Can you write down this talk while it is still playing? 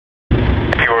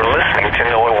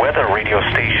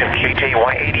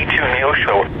KJY82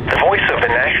 Neosho, the voice of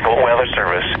the National Weather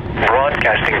Service,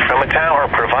 broadcasting from a tower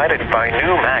provided by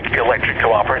New Mac Electric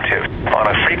Cooperative on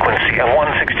a frequency of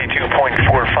 162.450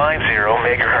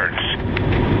 megahertz.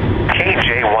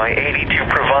 KJY82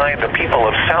 provide the people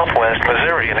of southwest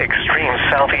Missouri and extreme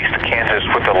southeast Kansas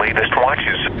with the latest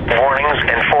watches, warnings,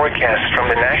 and forecasts from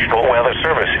the National Weather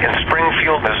Service in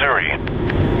Springfield, Missouri.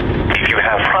 If you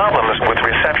have problems with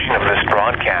reception of this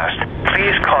broadcast,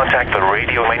 please contact the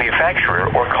radio manufacturer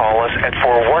or call us at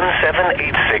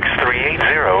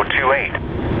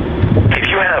 417-863-8028. If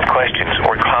you have questions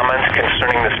or comments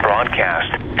concerning this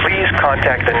broadcast, please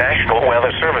contact the National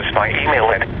Weather Service by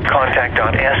email at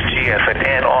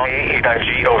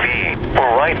contact.sgf@noaa.gov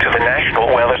or write to the National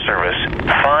Weather Service,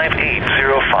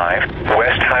 5805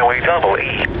 West Highway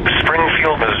EE,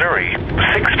 Springfield, Missouri,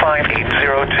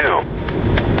 65802.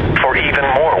 For even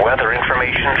more weather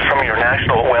information from your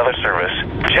National Weather Service,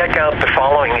 check out the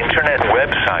following internet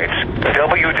websites: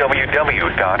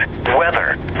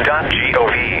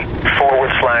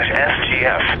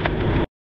 www.weather.gov/SGF,